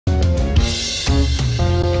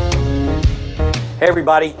Hey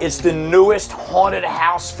everybody, it's the newest haunted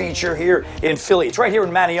house feature here in Philly. It's right here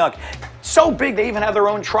in Manayunk. So big they even have their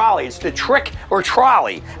own trolley. It's the Trick or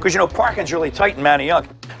Trolley, because you know parking's really tight in Manayunk.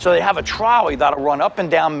 So they have a trolley that'll run up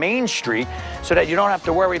and down Main Street so that you don't have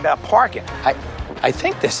to worry about parking. I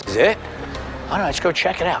think this is it. I don't know, let's go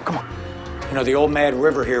check it out, come on. You know, the old Mad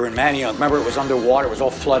River here in Manayunk, remember it was underwater, it was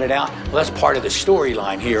all flooded out? Well, that's part of the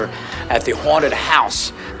storyline here at the haunted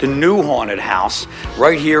house, the new haunted house,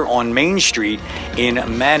 right here on Main Street in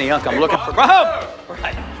Manayunk. I'm looking for,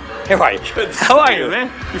 right. Hey, how are you? How are you,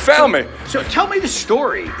 man? You found me. So tell me the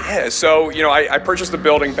story. Yeah, so, you know, I purchased the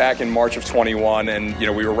building back in March of 21, and, you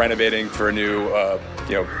know, we were renovating for a new,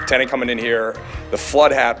 tenant coming in here. The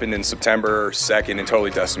flood happened in September 2nd and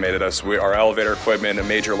totally decimated us. Our elevator equipment and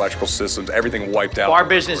major electrical systems, everything wiped out. Our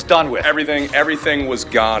business done with. Everything was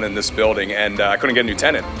gone in this building, and I couldn't get a new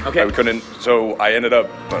tenant. Okay. We couldn't, so I ended up,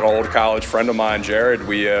 an old college friend of mine, Jared,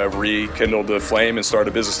 we rekindled the flame and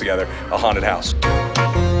started a business together, a haunted house.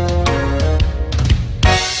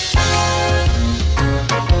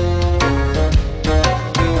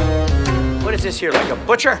 What is this here, like a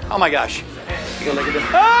butcher? Oh my gosh. You go look at this.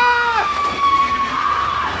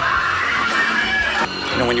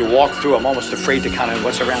 You know, when you walk through, I'm almost afraid to kind of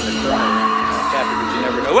what's around the corner like that, because you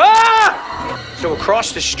never know. So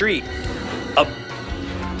across the street,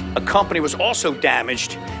 a company was also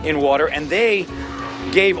damaged in water, and they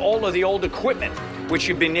gave all of the old equipment, which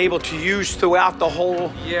you've been able to use throughout the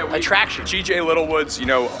whole attraction. G.J. Littlewoods, you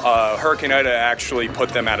know, Hurricane Ida actually put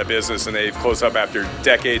them out of business, and they've closed up after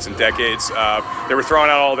decades and decades. They were throwing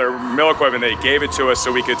out all their mill equipment. They gave it to us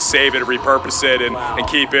so we could save it, repurpose it, and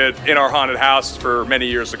keep it in our haunted house for many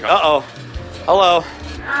years to come. Uh-oh. Hello.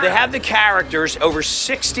 They have the characters, over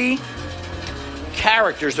 60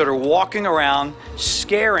 characters that are walking around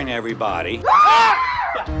scaring everybody.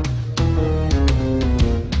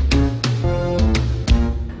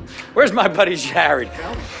 Where's my buddy Jared?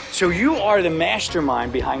 So you are the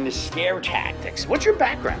mastermind behind the scare tactics. What's your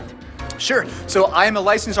background? Sure. So I am a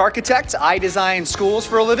licensed architect. I design schools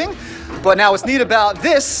for a living. But now what's neat about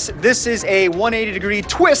this is a 180-degree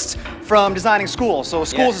twist from designing schools. So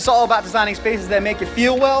schools, It's all about designing spaces that make you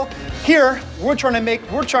feel well. Here, we're trying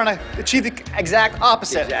to achieve the exact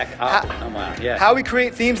opposite. How we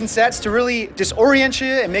create themes and sets to really disorient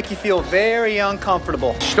you and make you feel very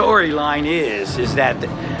uncomfortable. Storyline is that the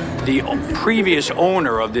previous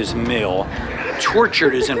owner of this mill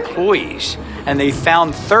tortured his employees, and they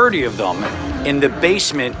found 30 of them in the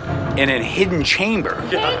basement in a hidden chamber.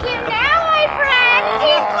 Thank you now, my friend.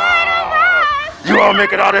 He's one of us. You all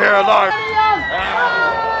make it out of here alive.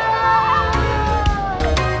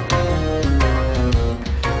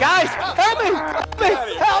 Guys, help me!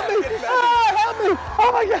 Help me! Help me!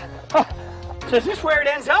 Oh my God! So is this where it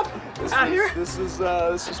ends up? Out here? This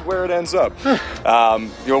is where it ends up. You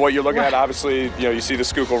know what you're looking at. Obviously, you know you see the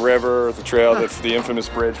Schuylkill River, the trail, the infamous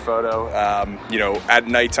bridge photo. You know, at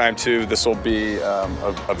nighttime too, this will be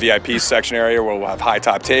a VIP section area where we'll have high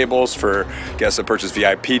top tables for guests that purchase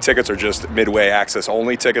VIP tickets or just midway access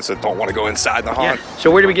only tickets that don't want to go inside the haunt. Yeah. So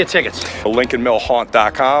where do we get tickets?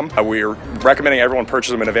 LincolnMillHaunt.com. We're recommending everyone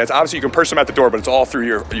purchase them in advance. Obviously, you can purchase them at the door, but it's all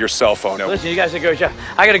through your cell phone. Listen, you guys, I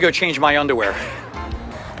gotta go change my underwear.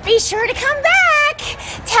 Be sure to come back.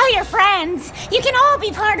 Tell your friends. You can all be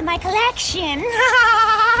part of my collection.